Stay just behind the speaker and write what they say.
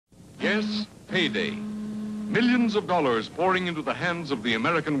Yes, payday. Millions of dollars pouring into the hands of the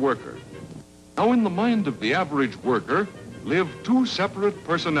American worker. Now, in the mind of the average worker live two separate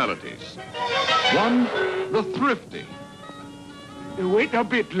personalities. One, the thrifty. Wait a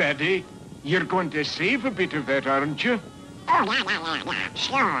bit, laddie. You're going to save a bit of that, aren't you? Oh, yeah,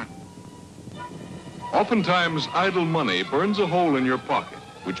 sure. Oftentimes, idle money burns a hole in your pocket,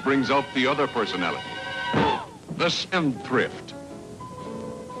 which brings out the other personality, the spendthrift.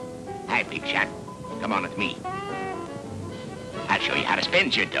 Hi, big shot. Come on with me. I'll show you how to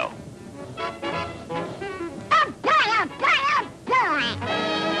spend your dough. Oh, boy, oh, boy, oh, boy.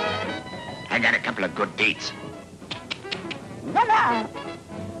 I got a couple of good dates.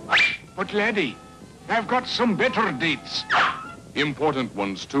 But, laddie, I've got some better dates. Important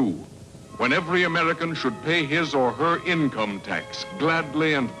ones, too. When every American should pay his or her income tax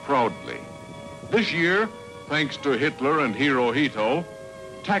gladly and proudly. This year, thanks to Hitler and Hirohito,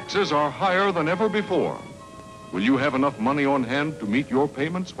 taxes are higher than ever before. Will you have enough money on hand to meet your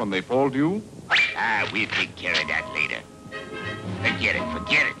payments when they fall due? We'll take care of that later. Forget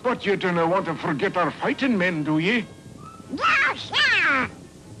it. But you don't want to forget our fighting men, do you? No, sir.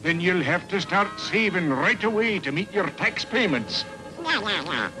 Then you'll have to start saving right away to meet your tax payments. No.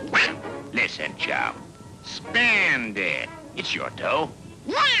 Listen, chum. Spend it. It's your dough.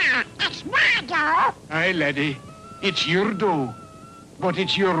 Yeah, it's my dough. Aye, laddie. It's your dough. But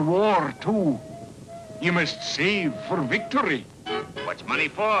it's your war, too. You must save for victory. What's money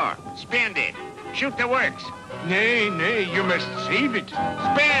for? Spend it. Shoot the works. Nay, you must save it.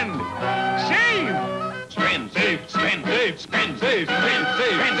 Spend. Save. Spend, save, spend, Save, spend, save, spend, save, spend,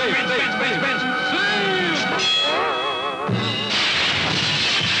 save, spend, save, spend, spend, spend.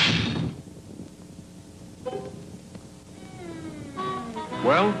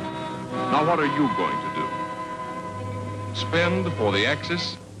 Well, now what are you going to do? Spend for the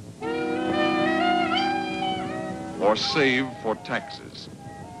Axis or save for taxes?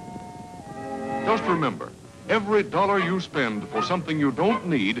 Just remember, every dollar you spend for something you don't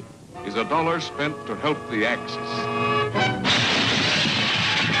need is a dollar spent to help the Axis.